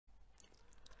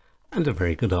And a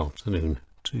very good afternoon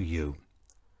to you.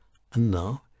 And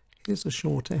now, here's a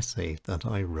short essay that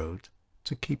I wrote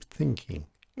to keep thinking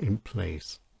in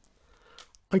place.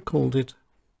 I called it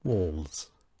Walls.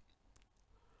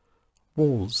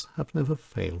 Walls have never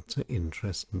failed to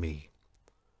interest me.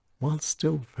 While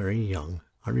still very young,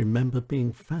 I remember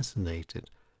being fascinated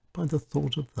by the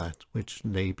thought of that which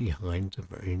lay behind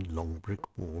a very long brick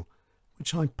wall,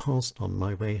 which I passed on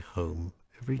my way home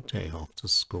every day after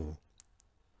school.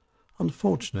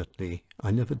 Unfortunately, I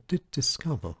never did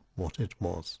discover what it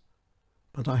was,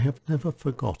 but I have never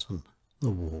forgotten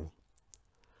the wall.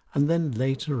 And then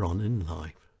later on in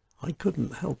life, I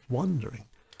couldn't help wondering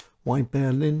why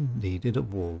Berlin needed a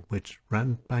wall which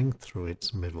ran bang through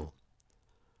its middle.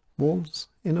 Walls,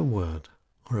 in a word,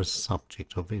 are a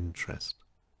subject of interest.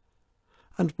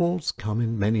 And walls come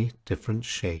in many different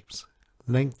shapes,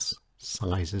 lengths,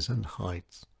 sizes and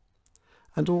heights.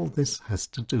 And all this has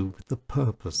to do with the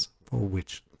purpose for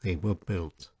which they were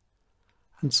built.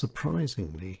 And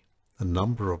surprisingly, the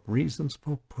number of reasons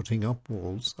for putting up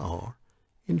walls are,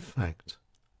 in fact,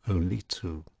 only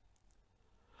two.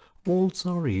 Walls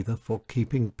are either for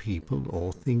keeping people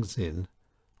or things in,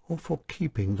 or for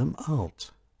keeping them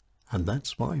out. And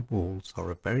that's why walls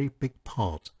are a very big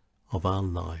part of our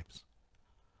lives.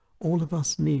 All of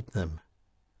us need them,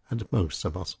 and most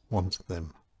of us want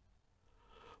them.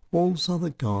 Walls are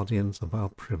the guardians of our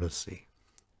privacy.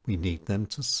 We need them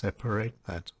to separate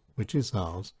that which is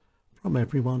ours from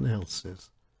everyone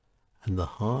else's, and the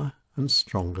higher and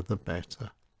stronger the better.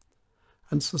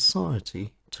 And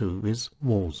society, too, is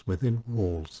walls within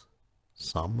walls.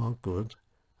 Some are good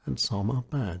and some are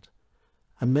bad,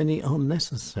 and many are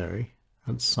necessary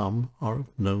and some are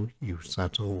of no use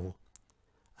at all.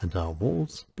 And our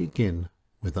walls begin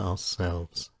with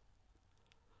ourselves.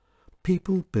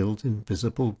 People build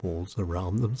invisible walls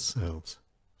around themselves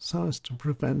so as to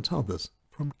prevent others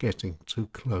from getting too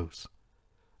close,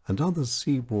 and others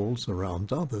see walls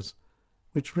around others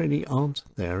which really aren't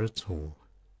there at all.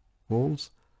 Walls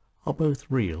are both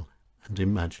real and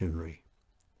imaginary.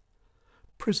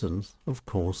 Prisons, of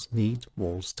course, need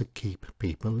walls to keep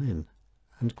people in,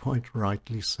 and quite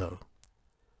rightly so.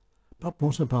 But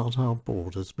what about our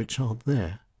borders which are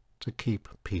there to keep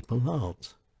people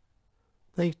out?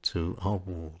 They too are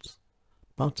walls,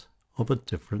 but of a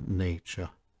different nature.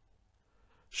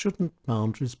 Shouldn't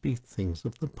boundaries be things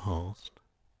of the past?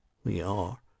 We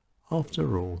are,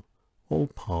 after all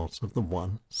parts of the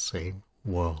one same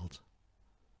world.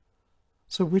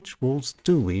 So which walls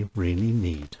do we really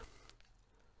need?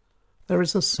 There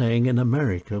is a saying in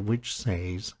America which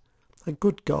says that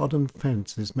good garden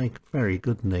fences make very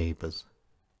good neighbours.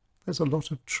 There's a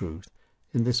lot of truth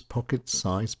in this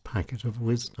pocket-sized packet of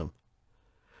wisdom.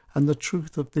 And the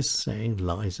truth of this saying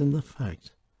lies in the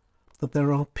fact that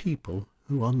there are people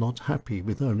who are not happy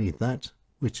with only that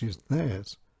which is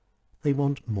theirs. They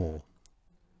want more.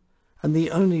 And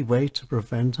the only way to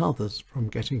prevent others from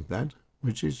getting that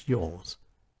which is yours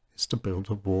is to build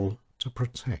a wall to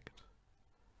protect.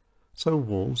 So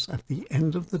walls, at the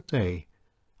end of the day,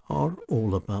 are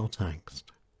all about angst.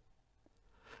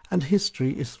 And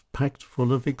history is packed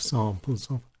full of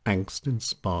examples of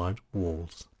angst-inspired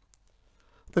walls.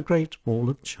 The Great Wall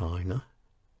of China,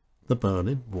 the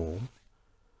Berlin Wall,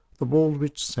 the wall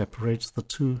which separates the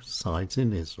two sides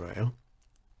in Israel,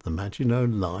 the Maginot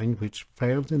Line which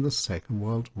failed in the Second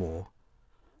World War,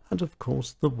 and of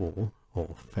course the wall,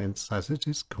 or fence as it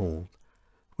is called,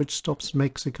 which stops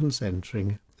Mexicans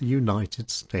entering the United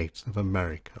States of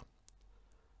America.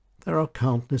 There are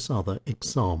countless other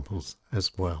examples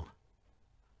as well.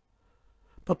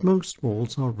 But most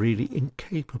walls are really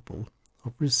incapable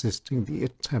of resisting the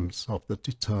attempts of the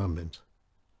determined.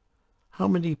 How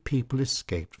many people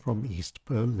escaped from East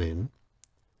Berlin?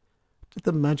 Did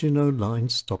the Maginot Line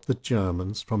stop the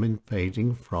Germans from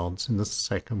invading France in the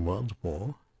Second World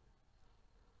War?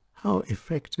 How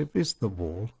effective is the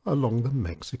wall along the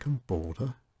Mexican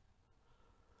border?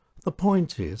 The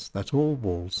point is that all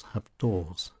walls have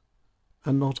doors,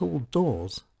 and not all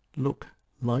doors look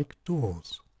like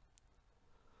doors.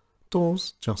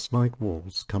 Doors, just like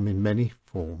walls, come in many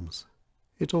forms.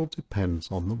 It all depends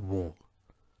on the wall.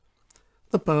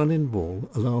 The Berlin Wall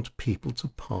allowed people to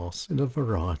pass in a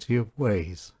variety of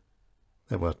ways.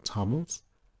 There were tunnels,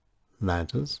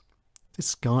 ladders,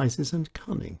 disguises and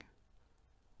cunning.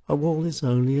 A wall is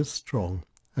only as strong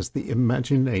as the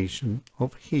imagination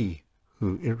of he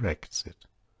who erects it.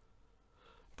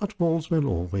 But walls will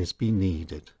always be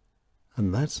needed,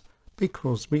 and that's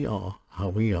because we are how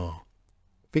we are,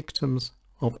 victims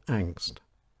of angst.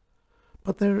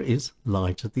 But there is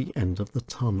light at the end of the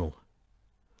tunnel.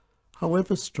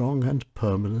 However strong and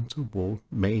permanent a wall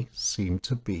may seem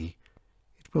to be,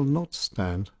 it will not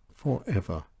stand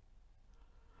forever.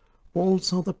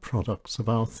 Walls are the products of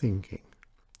our thinking,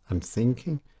 and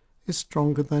thinking is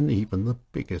stronger than even the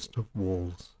biggest of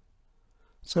walls.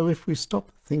 So if we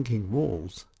stop thinking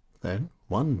walls, then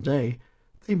one day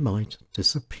they might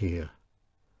disappear.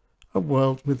 A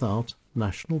world without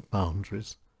national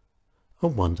boundaries, a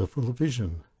wonderful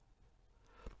vision.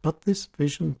 But this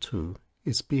vision too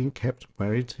is being kept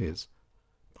where it is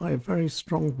by a very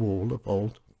strong wall of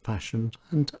old-fashioned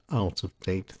and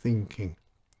out-of-date thinking.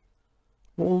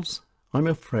 Walls, I'm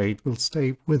afraid, will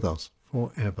stay with us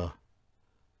forever.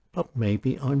 But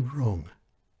maybe I'm wrong.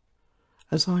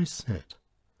 As I said,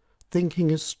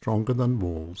 thinking is stronger than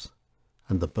walls,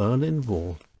 and the Berlin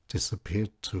Wall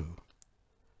disappeared too.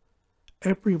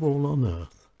 Every wall on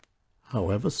earth,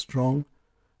 however strong,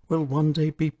 will one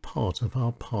day be part of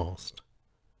our past,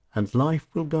 and life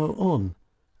will go on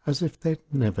as if they'd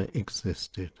never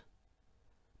existed.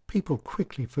 People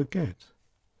quickly forget,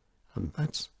 and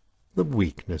that's the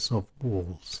weakness of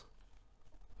walls.